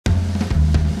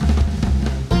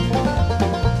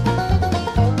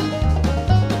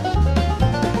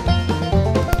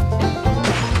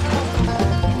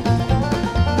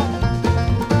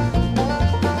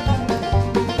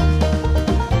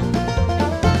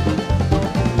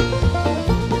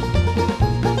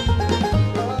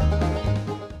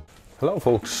Hello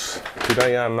folks,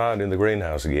 today I'm out in the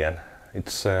greenhouse again.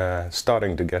 It's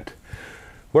starting to get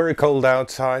very cold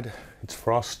outside, it's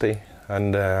frosty,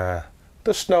 and the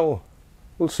snow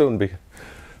will soon be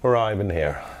arriving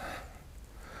here.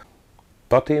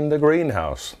 But in the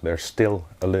greenhouse there's still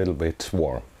a little bit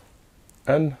warm.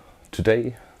 And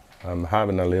today I'm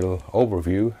having a little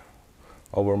overview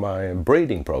over my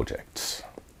breeding projects.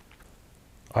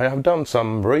 I have done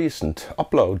some recent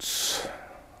uploads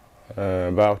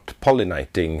about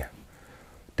pollinating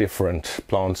different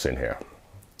plants in here,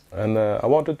 and I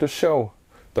wanted to show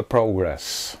the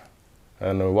progress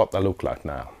and what they look like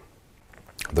now.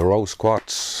 The rose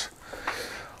quartz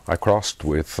I crossed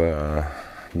with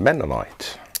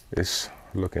Mennonite is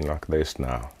looking like this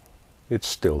now. It's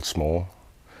still small,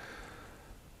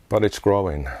 but it's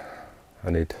growing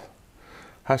and it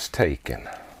has taken.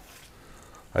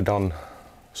 I done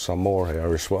some more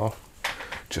here as well,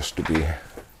 just to be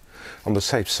on the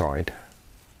safe side.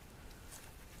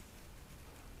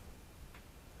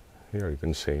 Here you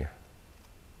can see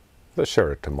the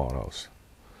cherry tomatoes.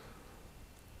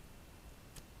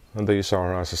 And these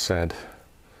are, as I said,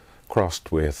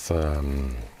 crossed with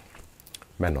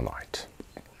Mennonite.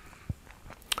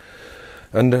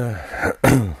 And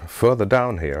further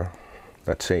down here,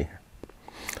 let's see,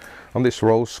 on this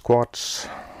rose quartz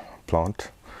plant,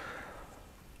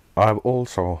 I've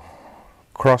also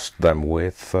crossed them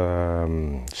with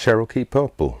Cherokee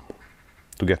purple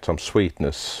to get some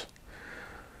sweetness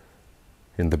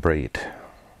in the breed.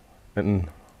 And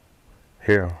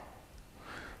here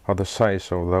are the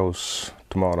size of those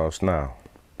tomatoes now.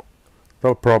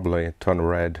 They'll probably turn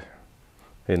red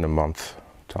in a month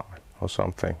time or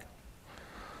something.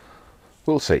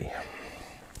 We'll see.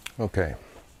 Okay.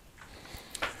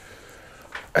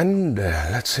 And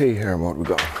let's see here what we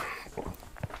got.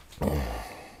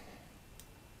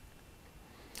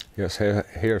 Yes,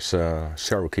 here's a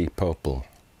Cherokee purple,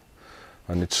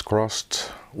 and it's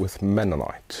crossed with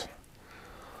Mennonite.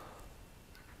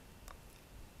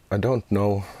 I don't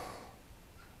know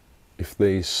if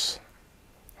these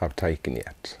have taken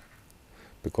yet,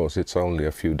 because it's only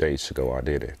a few days ago I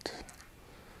did it.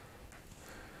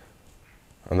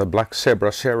 And the black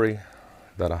zebra cherry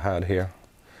that I had here,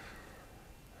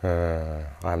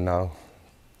 I've now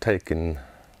taken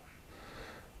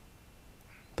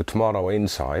the tomato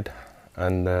inside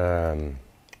and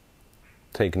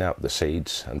taken out the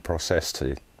seeds and processed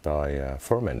it by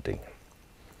fermenting.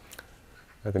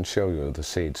 I can show you the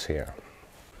seeds here.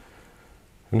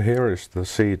 And here is the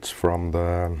seeds from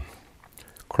the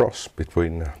cross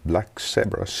between black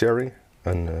zebra cherry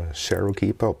and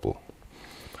Cherokee purple.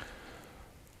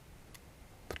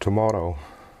 The tomato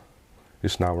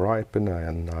is now ripened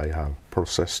and I have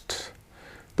processed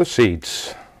the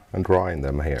seeds and drying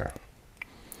them here.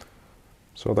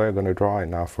 So they're going to dry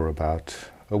now for about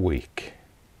a week.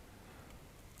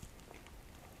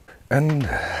 And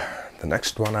the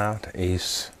next one out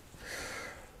is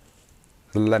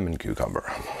the lemon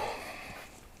cucumber.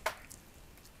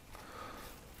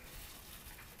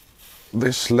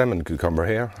 This lemon cucumber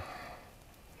here,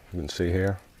 you can see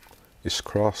here, is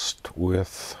crossed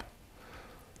with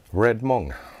red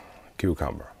Hmong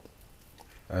cucumber.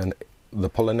 And the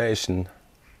pollination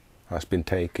has been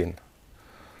taken,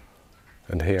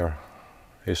 and here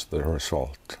is the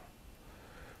result.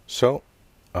 So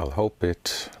I'll hope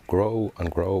it grow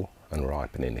and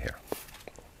ripen in here.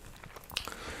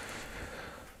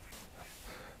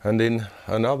 And in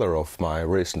another of my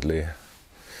recently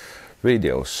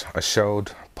videos I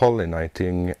showed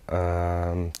pollinating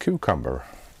cucumber,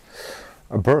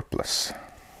 a burpless.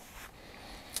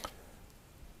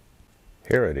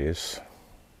 Here it is,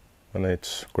 and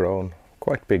it's grown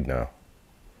quite big now.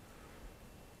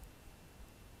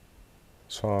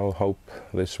 So I'll hope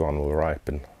this one will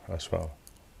ripen as well.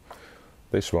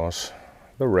 This was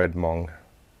the red Hmong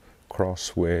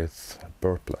cross with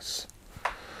burpless.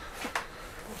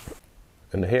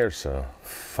 And here's a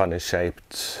funny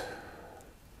shaped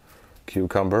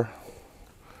cucumber.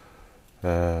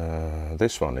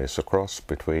 This one is a cross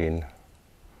between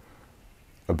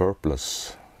a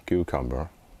burpless cucumber,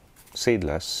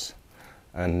 seedless,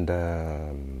 and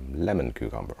lemon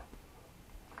cucumber.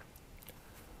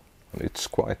 It's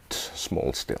quite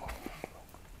small still.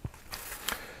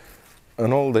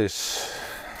 And all these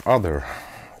other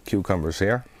cucumbers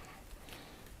here,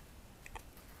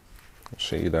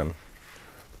 see them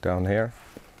down here,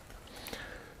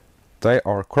 they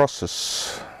are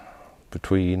crosses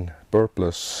between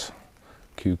burpless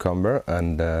cucumber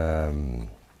and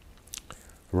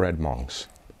red Hmongs.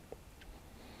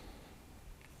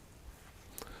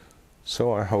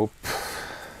 So I hope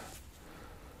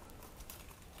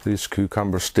these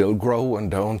cucumbers still grow and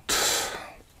don't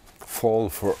fall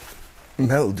for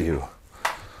mildew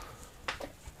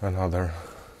and other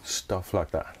stuff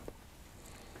like that.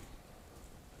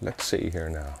 Let's see here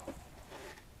now.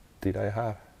 Did I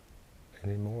have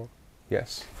any more?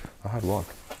 Yes, I had one.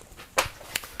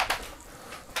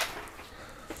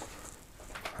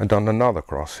 I've done another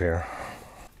cross here.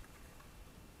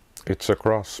 It's a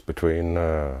cross between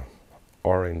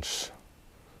orange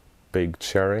big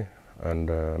cherry and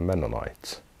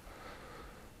Mennonite.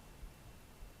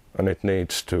 And it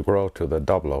needs to grow to the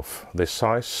double of this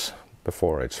size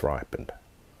before it's ripened.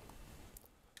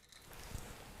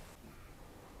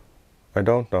 I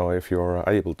don't know if you're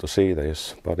able to see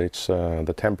this, but it's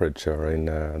the temperature in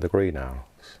the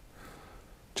greenhouse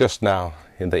just now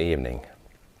in the evening.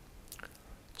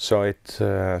 So it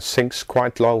sinks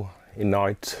quite low in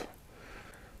night,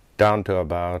 down to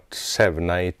about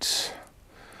 7-8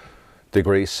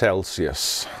 degrees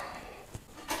Celsius.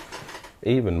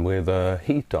 Even with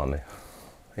heat on it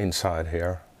inside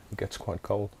here, it gets quite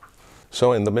cold.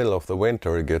 So in the middle of the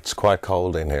winter it gets quite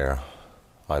cold in here,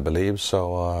 I believe,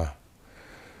 so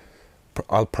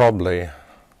I'll probably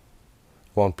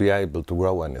won't be able to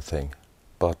grow anything.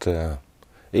 But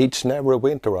each and every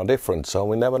winter are different, so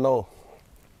we never know.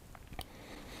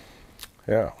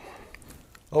 Yeah.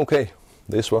 Okay,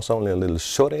 this was only a little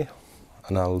shorty,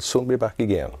 and I'll soon be back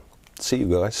again. See you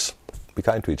guys. Be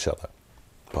kind to each other.